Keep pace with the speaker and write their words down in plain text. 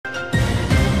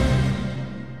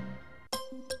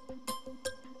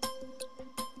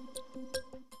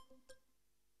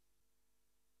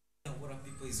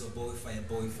Fire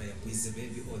Bwize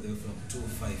baby all the way from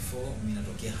 254. Mimi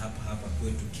natokea hapa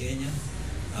kwetu Kenya.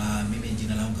 Mimi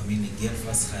jina langu kamili ni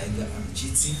Gelfas Haiga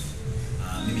Amchitsi.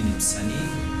 Mimi ni msanii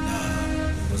na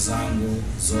nyimbo zangu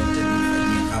zote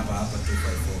nilifanyia hapa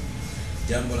 254.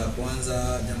 Jambo la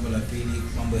kwanza, jambo la pili,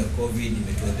 mambo ya COVID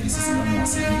imetuathiri sisi kama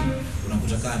wasanii.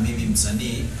 Unakuta kama mimi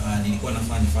msanii nilikuwa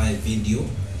nafanya video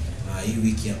hii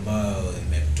wiki ambayo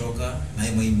imetoka na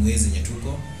hii mwezi yenye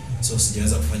tuko. So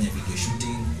sijaweza kufanya video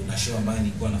shooting, kuna show ambayo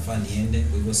nilikuwa nafaa niende,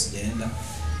 kwa hivyo sijaenda.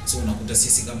 So unakuta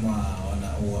sisi kama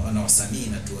wana wasanii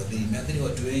na tuadhiri, imeathiri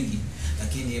watu wengi,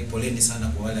 lakini poleni sana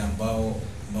kwa wale ambao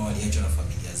waliachwa na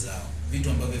familia zao. Vitu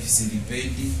ambavyo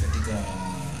visivipendi katika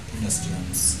industry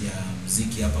ya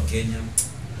muziki hapa Kenya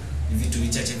ni vitu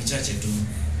vichache tu.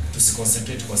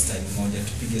 Tusiconcentrate kwa style moja,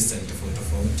 tupige style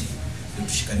tofauti,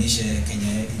 tushikanishe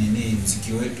Kenya nini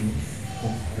muziki wetu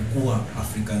kukua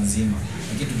Afrika nzima.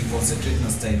 Lakini tukiconcentrate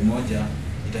na style moja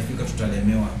itafika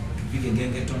tutalemewa. Tupige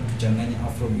gengeton, tuchanganye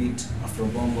afrobeat,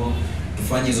 afrobongo,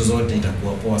 tufanye hizo zote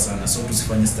itakuwa poa sana. So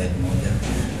tusifanye style moja.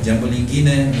 Jambo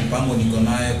lingine, mpango niko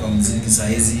nayo kwa muziki saa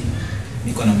hizi,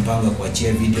 niko na mpango wa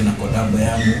kuachia video na collab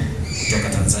yangu kutoka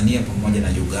Tanzania pamoja na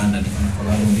Uganda. Niko na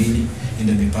collab mbili,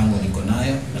 ndio mipango niko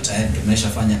nayo na tayari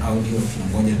tumeshafanya audio,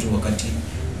 tunangoja tu wakati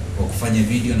wa kufanya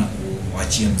video na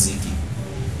kuachia muziki.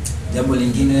 Jambo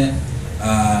lingine,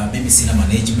 mimi sina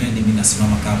management, mimi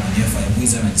nasimama kama mwenyewe Fire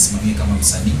Bwize na najisimamia kama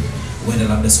msanii. Huenda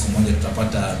labda siku moja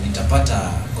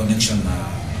nitapata connection na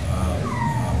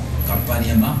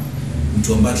kampani ama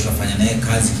mtu ambaye tutafanya naye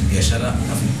kazi kibiashara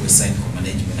na kusign kwa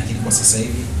management. Lakini kwa sasa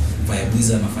hivi Fire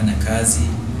Bwize anafanya kazi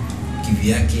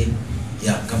kivyake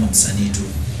kama msanii tu.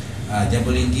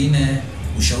 Jambo lingine,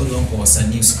 ushauri wangu kwa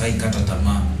wasanii, usikai kata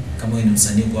tamaa. Kama wewe ni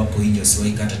msanii kwa hapo nje,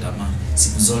 usiwahi kata tamaa.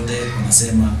 Siku zote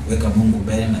wanasema weka Mungu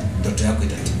mbele na ndoto yako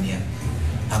itatimia.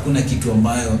 Hakuna kitu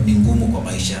ambayo ni ngumu kwa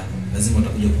maisha. Lazima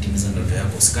utakuja kutimiza ndoto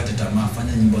yako. Usikate tamaa,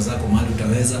 fanya nyimbo zako mahali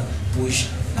utaweza, push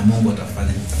na Mungu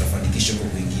atafanikisha kwa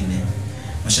kwingine.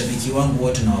 Mashabiki wangu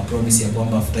wote na wapromise ya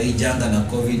kwamba after hii janga la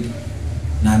COVID,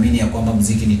 naamini ya kwamba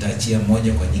muziki nitaachia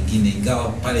moja kwa nyingine. Ingawa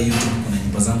pale YouTube kuna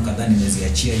nyimbo zangu kadhaa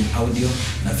nimeziachia audio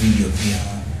na video pia.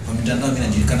 Kwa mitandao mimi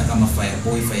najulikana kama Fire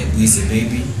Bwize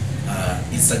baby,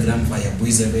 Instagram Fire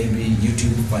Bwize baby,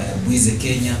 YouTube Fire Bwize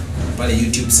Kenya. Pale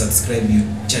YouTube subscribe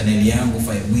channel yangu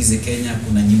Fire Bwize Kenya.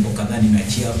 Kuna nyimbo kadhaa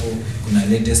nimeachia hapo, kuna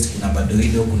latest, kuna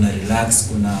Badoido, kuna Relax,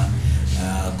 kuna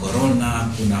Corona,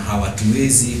 kuna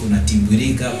Hawatuwezi, kuna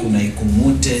Timbirika, kuna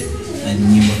Ikumute na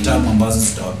nyimbo tamu ambazo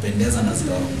zitawapendeza na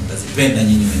mtazipenda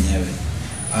nyinyi wenyewe.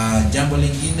 Jambo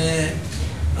lingine,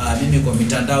 mimi kwa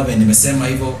mitandao nimesema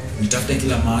hivyo, nitafute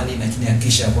kila mahali, lakini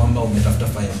hakikisha kwamba umetafuta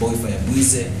Fire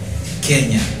Bwize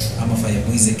Kenya ama Fire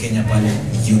Bwize Kenya pale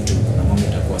YouTube na mambo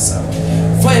itakuwa sawa.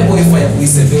 Fire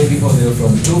Bwize baby all the way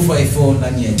from 254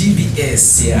 ndani ya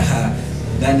GBS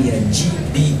ndani ya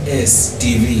GBS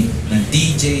TV na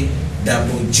DJ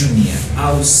Double Junior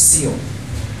au sio?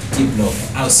 Keep love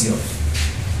au sio?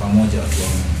 Pamoja watu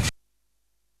wangu.